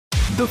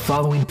The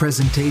following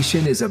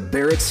presentation is a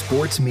Barrett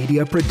Sports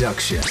Media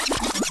production.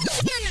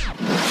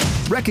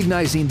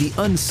 Recognizing the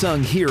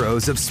unsung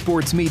heroes of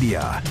sports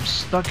media. I'm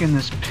stuck in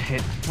this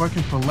pit,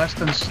 working for less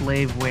than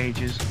slave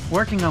wages,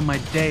 working on my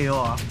day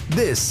off.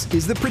 This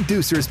is the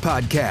Producers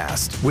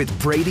Podcast with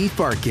Brady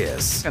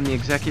Farkas. I'm the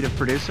executive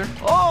producer.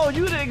 Oh,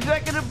 you're the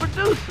executive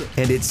producer.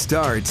 And it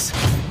starts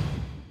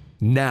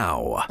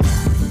now.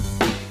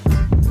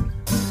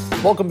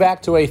 Welcome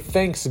back to a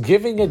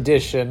Thanksgiving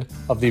edition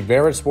of the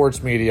Barrett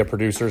Sports Media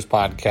Producers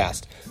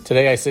Podcast.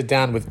 Today I sit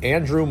down with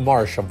Andrew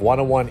Marsh of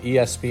 101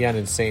 ESPN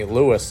in St.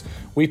 Louis.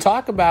 We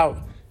talk about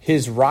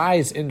his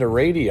rise into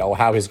radio,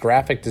 how his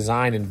graphic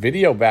design and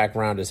video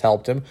background has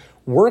helped him,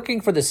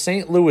 working for the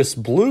St. Louis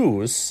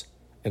Blues,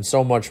 and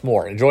so much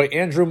more. Enjoy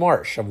Andrew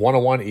Marsh of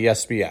 101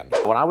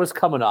 ESPN. When I was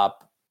coming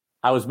up,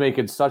 I was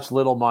making such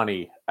little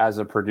money as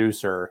a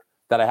producer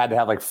that I had to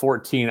have like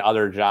 14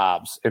 other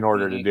jobs in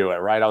order to do it,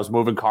 right? I was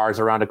moving cars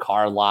around a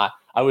car lot.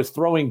 I was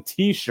throwing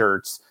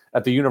T-shirts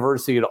at the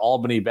University of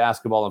Albany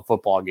basketball and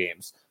football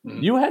games.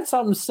 You had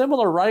something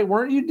similar, right?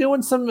 Weren't you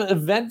doing some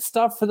event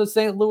stuff for the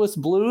St. Louis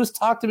Blues?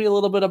 Talk to me a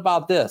little bit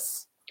about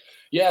this.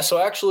 Yeah,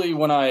 so actually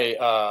when I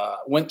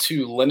went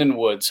to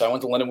Lindenwood, so I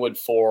went to Lindenwood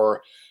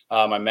for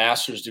my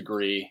master's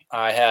degree,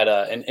 I had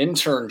an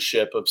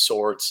internship of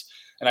sorts,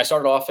 and I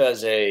started off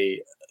as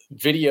a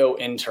video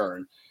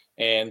intern.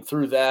 And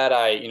through that,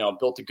 I,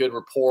 built a good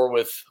rapport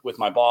with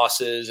my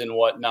bosses and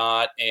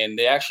whatnot. And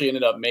they actually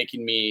ended up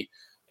making me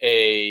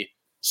a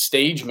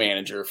stage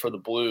manager for the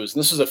Blues.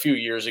 And this was a few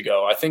years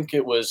ago. I think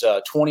it was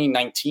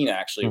 2019,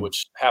 actually,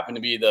 which happened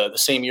to be the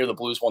same year the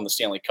Blues won the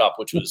Stanley Cup,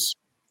 which was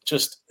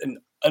just an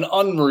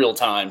unreal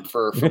time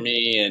for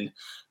me.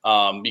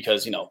 And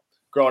because,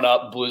 growing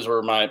up, Blues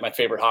were my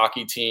favorite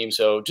hockey team.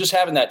 So just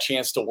having that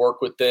chance to work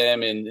with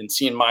them and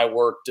seeing my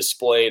work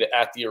displayed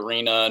at the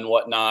arena and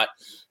whatnot,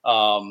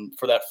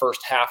 for that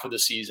first half of the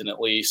season, at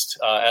least,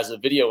 as a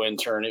video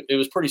intern, it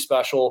was pretty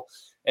special.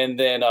 And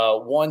then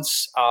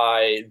once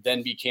I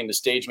then became the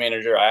stage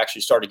manager, I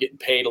actually started getting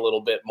paid a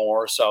little bit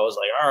more. So I was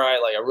like, all right,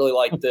 I really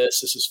like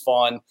this. This is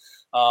fun.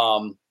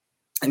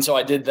 And so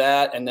I did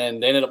that, and then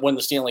they ended up winning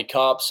the Stanley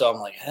Cup. So I'm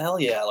like, hell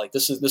yeah,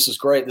 this is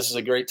great. This is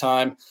a great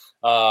time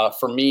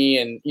for me.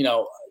 And,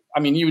 you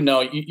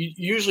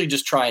usually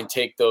just try and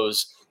take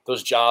those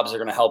jobs that are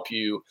going to help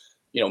you,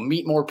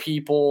 meet more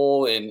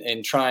people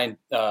and try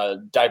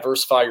and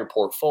diversify your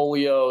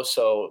portfolio.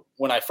 So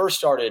when I first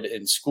started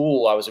in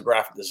school, I was a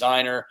graphic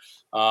designer.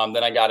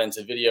 Then I got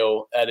into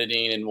video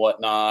editing and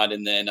whatnot.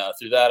 And then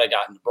through that, I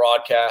got into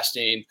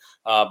broadcasting.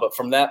 But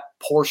from that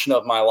portion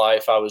of my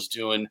life, I was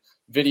doing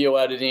video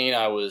editing.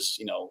 I was,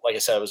 like I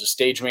said, I was a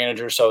stage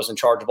manager. So I was in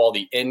charge of all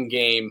the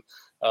in-game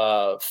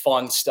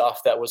fun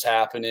stuff that was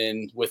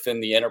happening within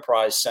the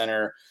Enterprise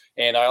Center.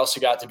 And I also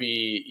got to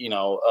be,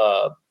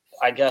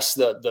 I guess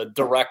the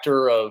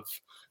director of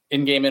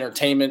in-game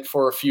entertainment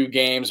for a few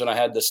games when I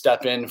had to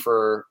step in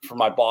for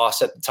my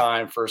boss at the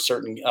time for a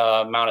certain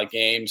amount of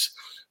games.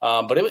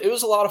 But it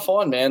was a lot of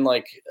fun, man.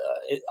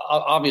 It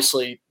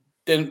obviously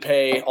didn't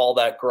pay all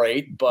that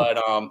great, but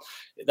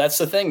that's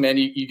the thing, man.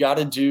 You got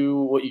to do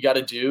what you got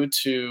to do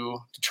to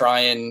try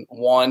and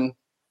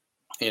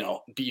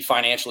be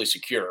financially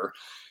secure.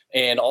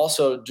 And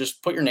also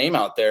just put your name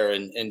out there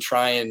and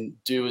try and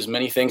do as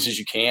many things as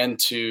you can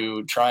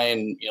to try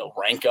and,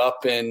 rank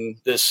up in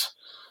this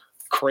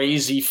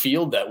crazy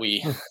field that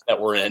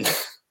we're in.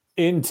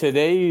 In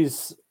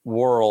today's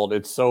world,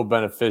 it's so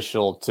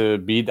beneficial to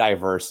be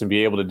diverse and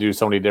be able to do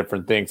so many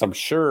different things. I'm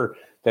sure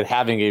that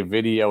having a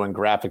video and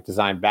graphic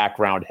design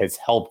background has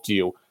helped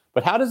you.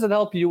 But how does it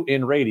help you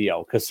in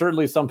radio? Because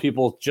certainly some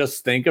people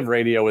just think of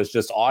radio as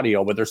just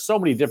audio, but there's so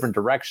many different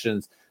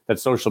directions that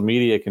social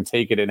media can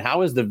take it in.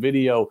 How has the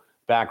video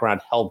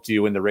background helped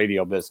you in the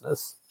radio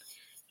business?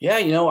 Yeah,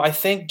 I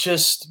think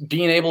just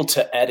being able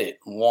to edit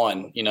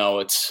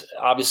it's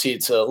obviously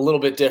it's a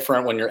little bit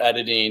different when you're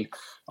editing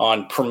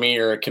on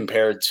Premiere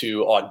compared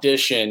to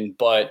Audition,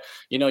 but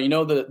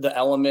the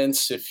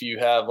elements. If you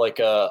have like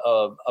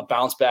a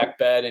bounce back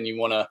bed and you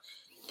want to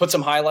put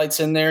some highlights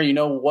in there,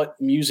 what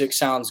music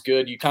sounds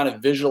good. You kind of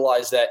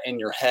visualize that in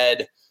your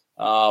head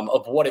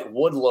of what it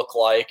would look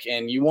like.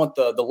 And you want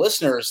the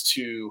listeners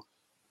to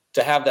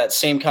have that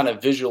same kind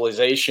of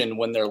visualization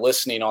when they're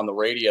listening on the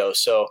radio.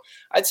 So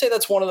I'd say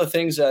that's one of the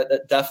things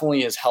that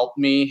definitely has helped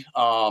me,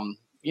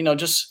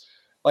 just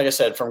like I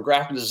said, from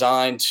graphic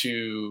design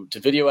to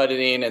video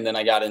editing. And then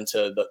I got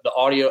into the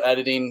audio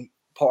editing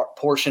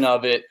portion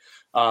of it.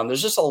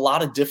 There's just a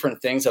lot of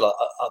different things that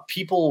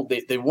people,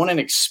 they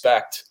wouldn't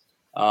expect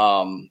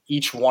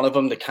each one of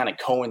them to kind of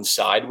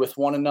coincide with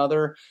one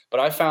another. But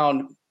I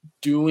found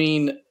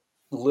doing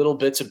little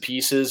bits and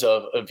pieces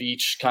of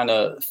each kind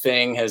of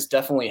thing has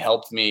definitely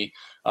helped me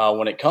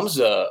when it comes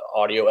to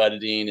audio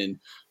editing. And,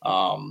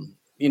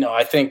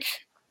 I think,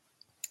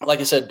 like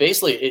I said,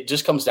 basically it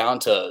just comes down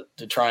to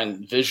try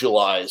and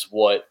visualize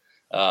what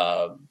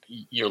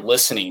you're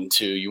listening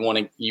to. You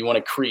want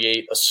to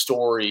create a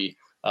story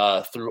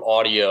through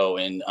audio.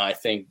 And I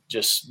think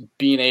just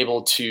being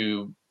able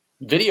to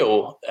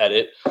video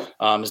edit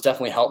has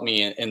definitely helped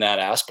me in that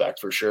aspect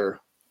for sure.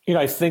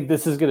 I think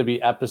this is going to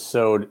be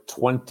episode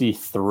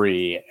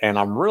 23, and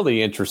I'm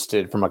really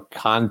interested from a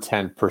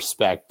content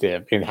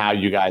perspective in how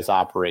you guys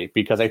operate,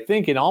 because I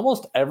think in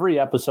almost every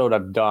episode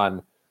I've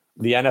done,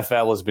 the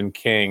NFL has been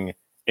king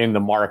in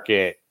the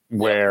market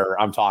where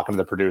I'm talking to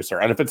the producer.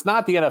 And if it's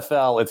not the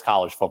NFL, it's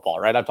college football,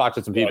 right? I've talked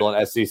to some people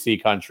in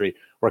SEC country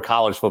where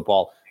college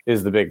football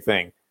is the big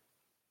thing.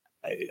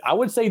 I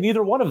would say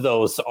neither one of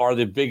those are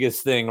the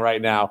biggest thing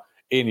right now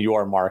in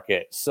your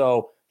market.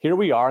 So here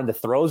we are in the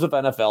throes of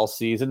NFL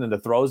season, in the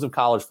throes of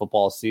college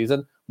football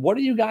season. What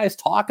are you guys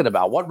talking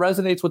about? What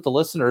resonates with the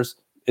listeners?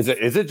 Is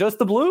it just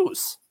the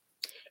Blues?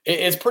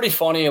 It's pretty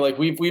funny. Like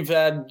we've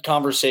had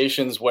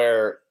conversations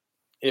where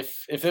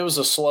if it was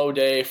a slow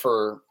day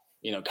for,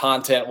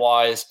 content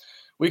wise,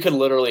 we could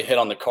literally hit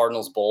on the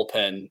Cardinals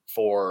bullpen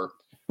for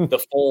the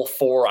full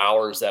 4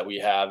 hours that we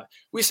have.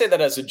 We say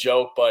that as a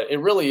joke, but it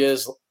really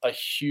is a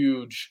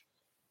huge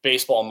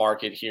baseball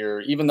market here,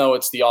 even though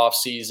it's the off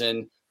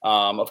season.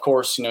 Of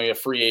course, you have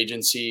free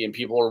agency and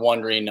people are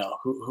wondering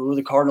who are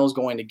the Cardinals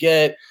going to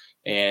get.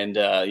 And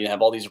you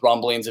have all these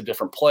rumblings of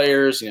different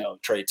players,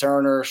 Trey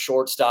Turner,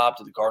 shortstop.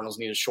 Do the Cardinals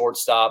need a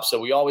shortstop? So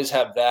we always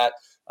have that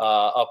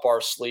up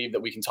our sleeve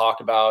that we can talk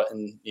about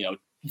in,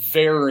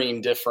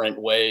 varying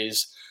different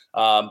ways.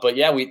 But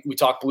yeah, we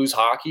talk Blues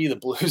hockey. The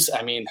Blues,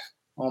 I mean,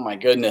 oh my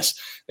goodness.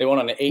 They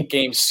went on an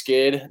 8-game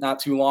skid not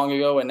too long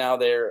ago, and now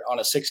they're on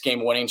a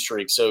 6-game winning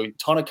streak. So a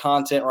ton of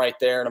content right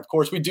there. And of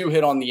course, we do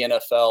hit on the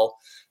NFL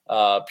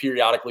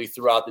periodically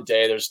throughout the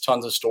day. There's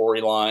tons of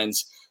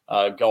storylines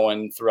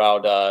going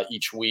throughout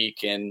each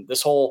week. And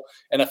this whole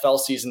NFL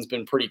season's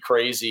been pretty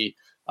crazy.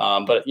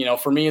 But,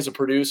 for me as a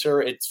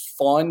producer, it's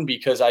fun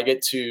because I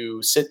get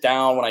to sit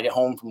down when I get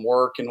home from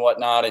work and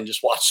whatnot and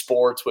just watch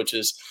sports, which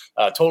is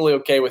totally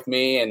okay with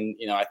me. And,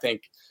 I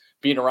think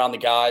being around the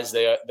guys,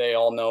 they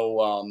all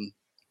know,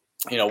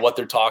 what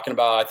they're talking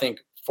about. I think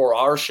for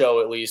our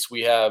show, at least,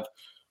 we have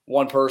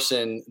one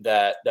person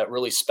that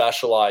really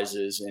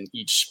specializes in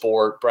each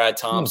sport. Brad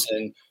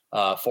Thompson,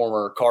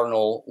 former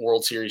Cardinal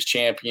World Series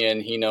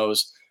champion. He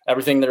knows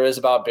everything there is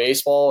about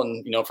baseball.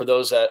 And, for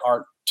those that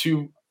aren't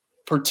too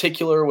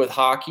particular with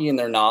hockey and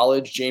their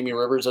knowledge, Jamie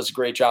Rivers does a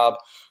great job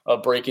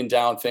of breaking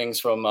down things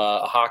from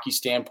a hockey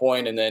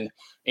standpoint. And then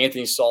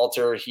Anthony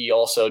Salter, he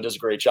also does a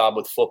great job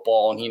with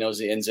football, and he knows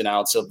the ins and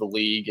outs of the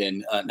league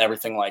and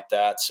everything like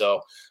that.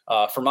 So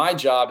for my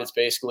job, it's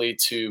basically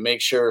to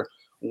make sure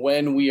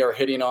when we are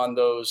hitting on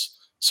those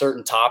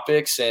certain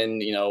topics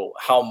and,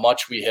 how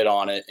much we hit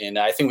on it. And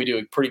I think we do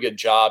a pretty good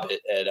job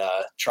at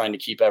trying to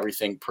keep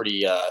everything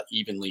pretty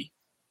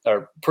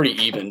pretty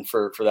even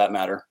for that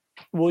matter.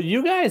 Will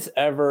you guys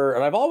ever,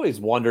 and I've always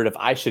wondered if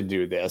I should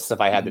do this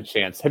if I had the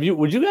chance.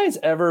 Would you guys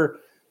ever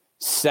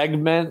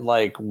segment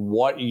like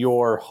what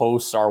your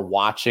hosts are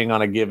watching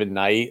on a given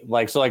night?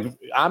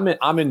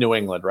 I'm in New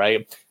England,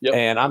 right? Yep.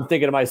 And I'm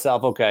thinking to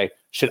myself, okay,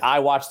 should I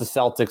watch the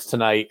Celtics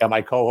tonight and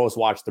my co-host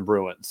watch the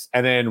Bruins?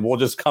 And then we'll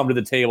just come to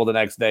the table the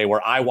next day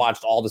where I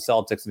watched all the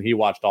Celtics and he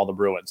watched all the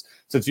Bruins.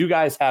 Since you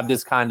guys have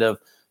this kind of,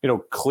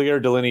 clear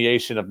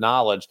delineation of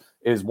knowledge,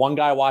 is one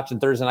guy watching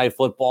Thursday Night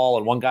Football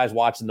and one guy's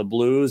watching the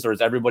Blues, or is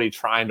everybody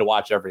trying to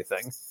watch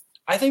everything?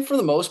 I think for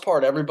the most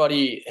part,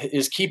 everybody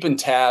is keeping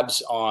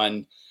tabs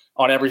on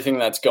everything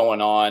that's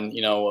going on.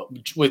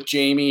 With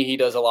Jamie, he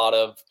does a lot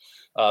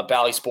of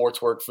Bally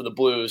Sports work for the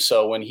Blues.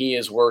 So when he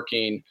is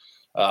working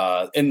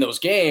in those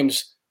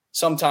games,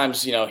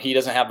 sometimes, he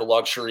doesn't have the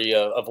luxury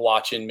of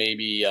watching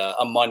maybe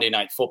a Monday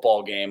Night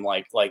Football game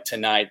like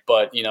tonight,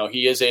 but,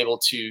 he is able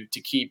to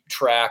keep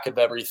track of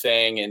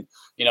everything. And,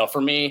 for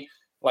me,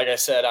 like I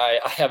said, I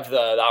have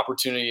the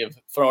opportunity of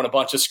throwing a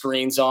bunch of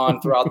screens on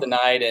throughout the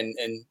night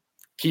and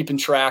keeping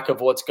track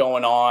of what's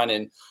going on.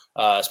 And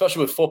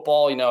especially with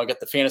football, I got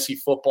the fantasy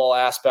football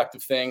aspect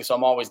of things. So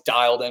I'm always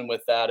dialed in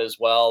with that as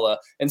well.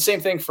 And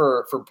same thing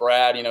for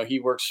Brad, he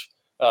works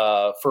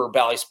for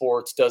Bally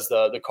Sports, does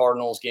the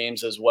Cardinals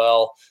games as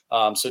well.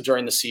 So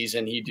during the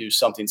season, he'd do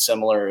something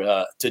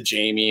similar to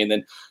Jamie. And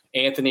then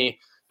Anthony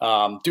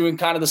doing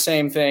kind of the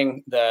same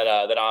thing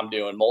that I'm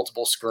doing,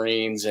 multiple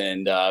screens.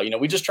 And,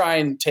 we just try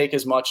and take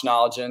as much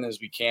knowledge in as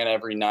we can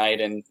every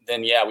night. And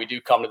then, we do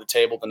come to the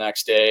table the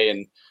next day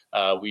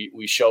and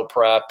we show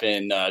prep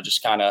and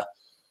just kind of,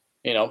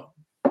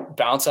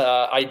 bounce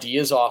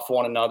ideas off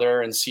one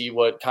another and see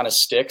what kind of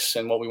sticks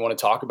and what we want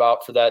to talk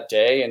about for that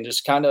day, and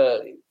just kind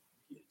of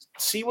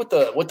see what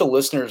the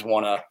listeners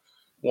want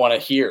to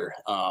hear.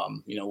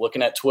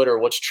 Looking at Twitter,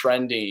 what's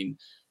trending,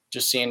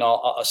 just seeing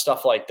all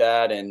stuff like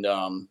that, and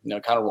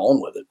kind of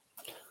rolling with it.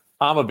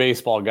 I'm a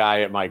baseball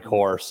guy at my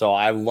core, so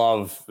I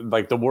love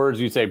the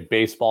words you say.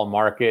 Baseball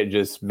market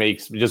just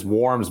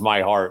warms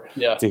my heart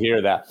to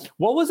hear that.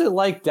 What was it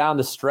like down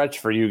the stretch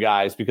for you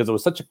guys? Because it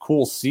was such a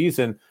cool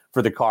season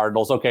for the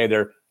Cardinals. Okay,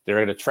 they're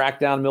going to track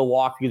down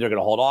Milwaukee. They're going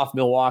to hold off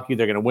Milwaukee.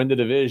 They're going to win the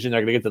division.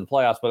 They're going to get to the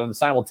playoffs. But then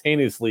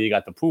simultaneously, you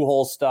got the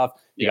Pujols stuff.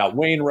 You got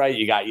Wainwright.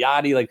 You got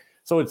Yachty.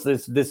 So it's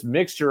this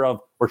mixture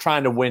of we're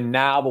trying to win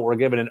now, but we're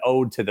giving an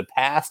ode to the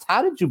past.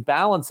 How did you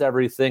balance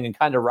everything and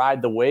kind of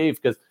ride the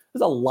wave? Because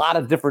there's a lot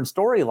of different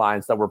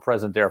storylines that were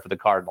present there for the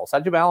Cardinals.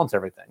 How'd you balance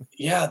everything?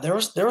 Yeah, there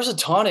was a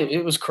ton.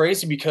 It was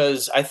crazy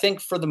because I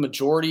think for the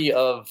majority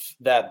of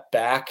that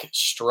back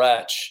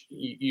stretch,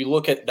 you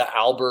look at the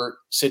Albert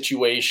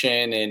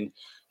situation, and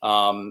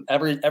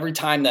every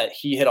time that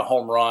he hit a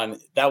home run,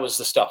 that was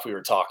the stuff we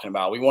were talking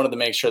about. We wanted to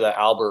make sure that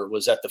Albert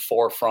was at the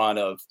forefront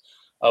of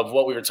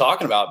what we were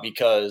talking about,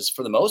 because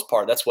for the most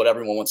part, that's what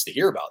everyone wants to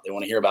hear about. They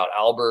want to hear about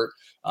Albert,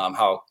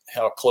 how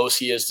close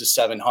he is to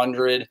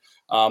 700.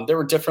 There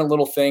were different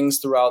little things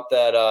throughout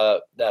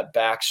that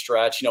back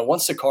stretch.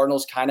 Once the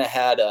Cardinals kind of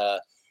had a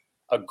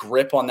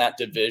grip on that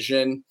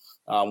division,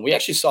 we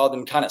actually saw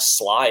them kind of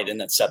slide in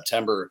that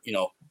September.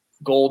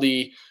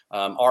 Goldie,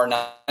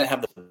 R9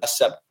 have the best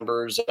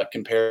Septembers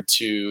compared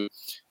to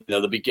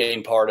the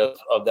beginning part of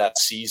that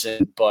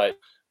season, but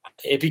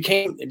it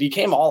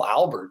became all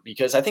Albert,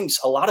 because I think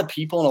a lot of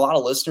people and a lot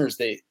of listeners,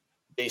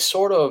 they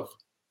sort of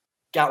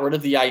got rid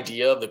of the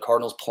idea of the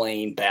Cardinals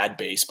playing bad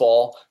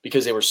baseball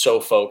because they were so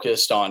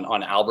focused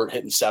on Albert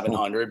hitting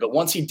 700. But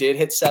once he did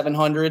hit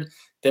 700,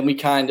 then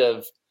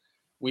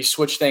we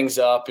switched things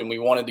up, and we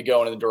wanted to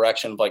go in the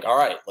direction of like, all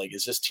right, like,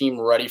 is this team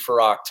ready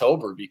for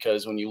October?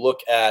 Because when you look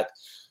at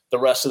the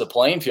rest of the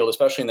playing field,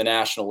 especially in the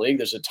National League,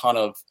 there's a ton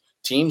of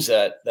teams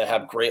that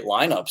have great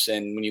lineups.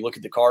 And when you look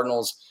at the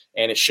Cardinals,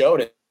 and it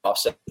showed it,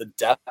 offset, the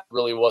depth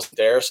really wasn't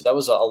there. So that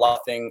was a lot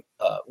of thing.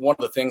 One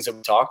of the things that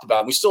we talked about,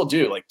 and we still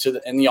do, like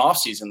in the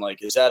offseason,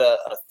 like, is that a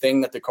thing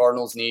that the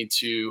Cardinals need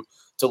to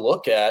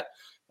look at?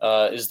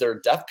 Is their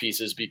depth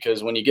pieces?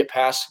 Because when you get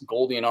past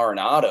Goldie and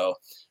Arenado,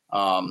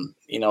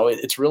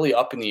 it's really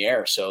up in the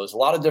air. So there's a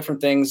lot of different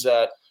things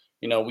that,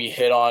 we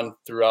hit on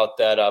throughout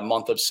that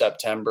month of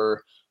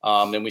September.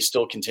 And we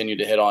still continue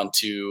to hit on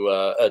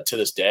to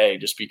this day,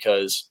 just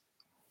because,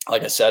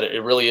 like I said,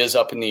 it really is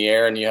up in the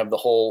air, and you have the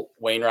whole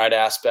Wainwright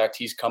aspect.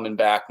 He's coming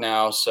back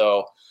now.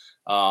 So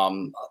a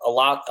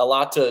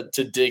lot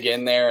to dig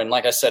in there. And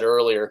like I said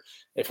earlier,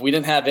 if we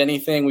didn't have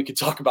anything, we could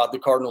talk about the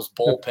Cardinals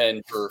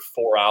bullpen for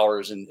 4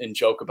 hours and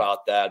joke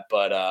about that.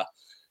 But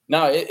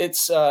no,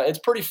 it's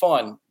pretty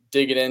fun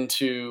digging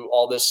into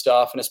all this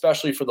stuff. And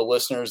especially for the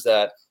listeners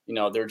that,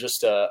 they're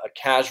just a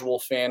casual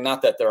fan.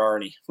 Not that there are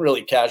any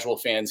really casual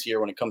fans here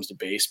when it comes to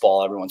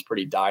baseball. Everyone's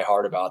pretty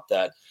diehard about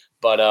that.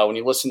 But when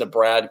you listen to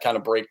Brad kind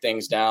of break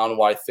things down,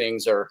 why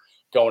things are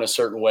going a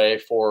certain way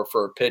for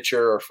a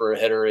pitcher or for a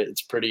hitter,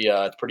 it's pretty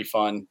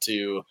fun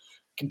to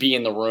be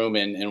in the room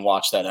and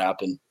watch that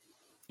happen.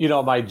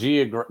 My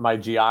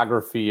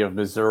geography of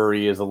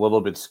Missouri is a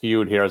little bit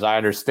skewed here. As I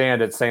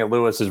understand it, St.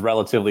 Louis is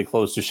relatively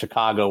close to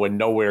Chicago and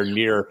nowhere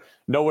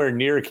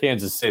near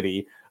Kansas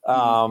City.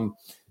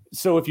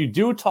 So if you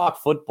do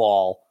talk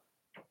football,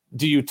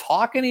 do you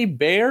talk any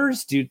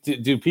Bears? Do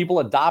people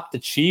adopt the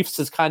Chiefs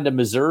as kind of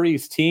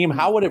Missouri's team?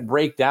 How would it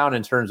break down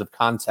in terms of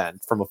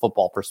content from a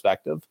football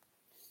perspective?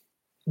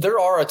 There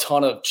are a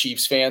ton of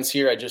Chiefs fans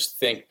here. I just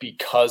think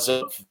because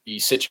of the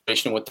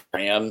situation with the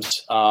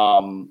Rams,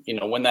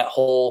 when that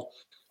whole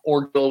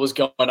ordeal was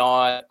going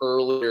on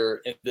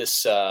earlier in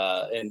this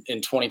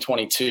in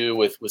 2022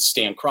 with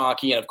Stan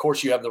Kroenke, and of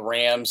course you have the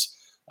Rams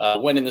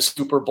winning the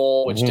Super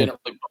Bowl, which didn't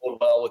really bode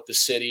well with the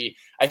city.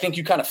 I think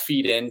you kind of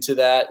feed into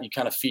that. You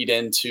kind of feed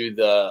into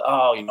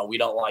we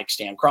don't like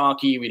Stan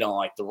Kroenke, we don't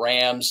like the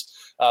Rams.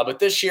 But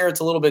this year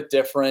it's a little bit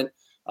different.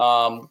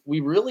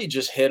 We really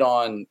just hit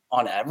on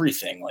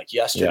everything. Like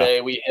yesterday,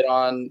 we hit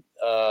on,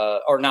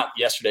 or not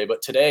yesterday,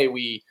 but today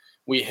we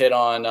hit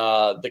on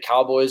the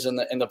Cowboys and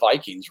the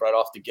Vikings right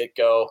off the get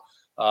go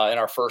in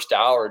our first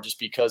hour, just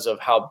because of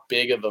how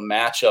big of a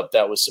matchup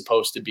that was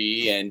supposed to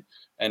be,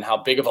 and how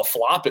big of a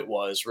flop it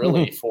was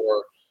really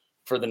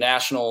for the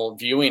national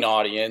viewing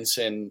audience.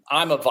 And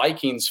I'm a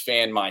Vikings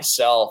fan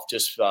myself,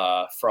 just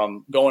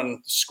from going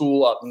to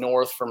school up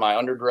north for my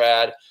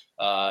undergrad.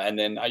 And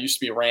then I used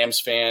to be a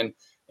Rams fan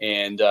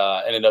and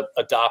ended up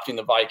adopting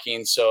the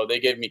Vikings. So they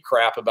gave me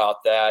crap about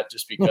that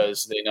just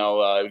because they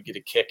know I would get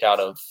a kick out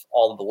of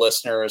all of the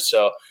listeners.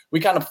 So we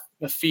kind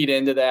of feed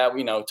into that,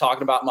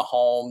 talking about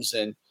Mahomes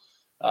and,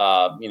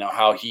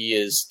 how he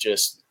is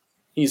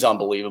he's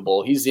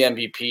unbelievable. He's the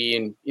MVP.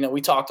 And,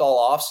 we talked all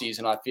off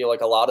season. I feel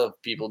like a lot of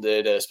people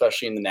did,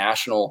 especially in the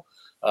national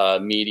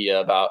media,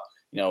 about,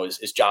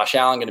 is Josh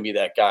Allen going to be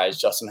that guy? Is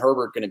Justin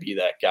Herbert going to be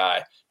that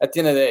guy? At the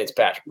end of the day, it's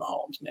Patrick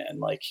Mahomes, man.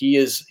 Like he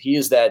is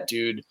that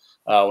dude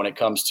when it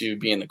comes to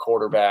being the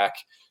quarterback.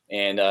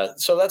 And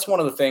so that's one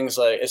of the things,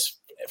 like,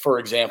 for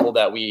example,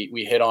 that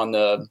we hit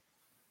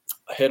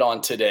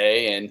on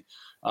today. And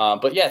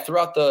but yeah,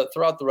 throughout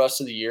the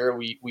rest of the year,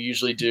 we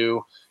usually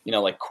do,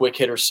 like quick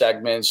hitter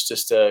segments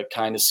just to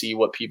kind of see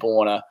what people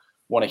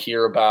want to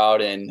hear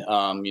about. And,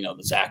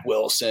 the Zach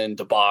Wilson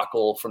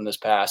debacle from this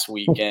past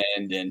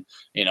weekend. And,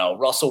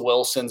 Russell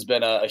Wilson's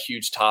been a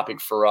huge topic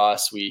for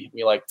us. We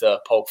like to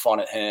poke fun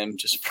at him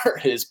just for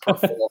his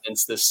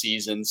performance this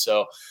season.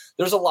 So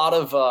there's a lot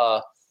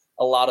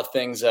of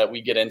things that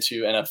we get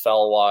into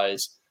NFL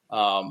wise.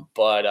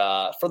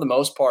 But for the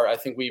most part, I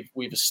think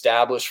we've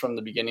established from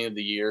the beginning of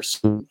the year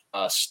some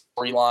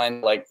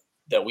storyline like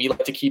that we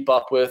like to keep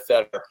up with,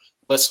 that our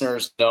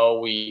listeners know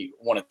we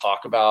want to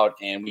talk about,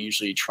 and we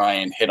usually try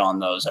and hit on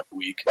those every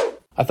week.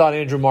 I thought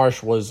Andrew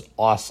Marsh was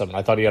awesome.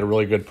 I thought he had a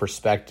really good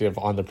perspective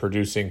on the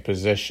producing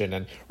position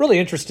and really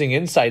interesting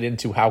insight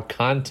into how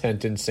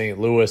content in St.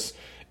 Louis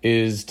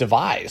is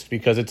devised,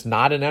 because it's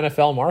not an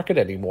NFL market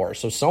anymore.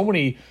 So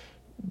many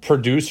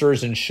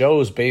producers and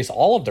shows base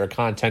all of their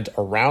content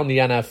around the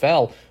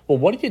NFL. Well,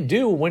 what do you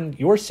do when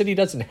your city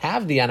doesn't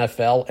have the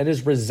NFL and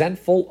is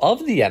resentful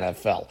of the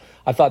NFL?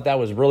 I thought that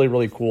was really,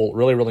 really cool,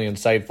 really, really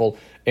insightful.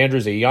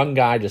 Andrew's a young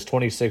guy, just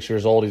 26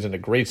 years old. He's in a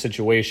great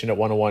situation at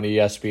 101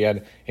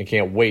 ESPN and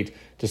can't wait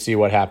to see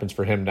what happens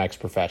for him next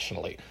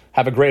professionally.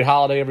 Have a great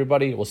holiday,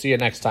 everybody. We'll see you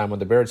next time on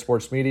the Barrett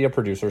Sports Media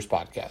Producers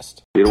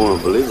Podcast. You don't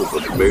want to believe it,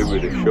 but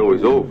maybe the show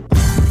is over.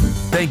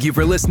 Thank you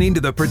for listening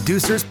to the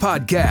Producers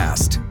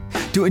Podcast.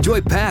 To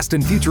enjoy past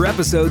and future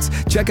episodes,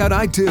 check out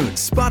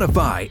iTunes,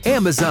 Spotify,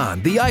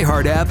 Amazon, the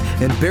iHeart app,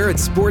 and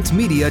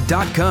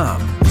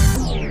BarrettSportsMedia.com.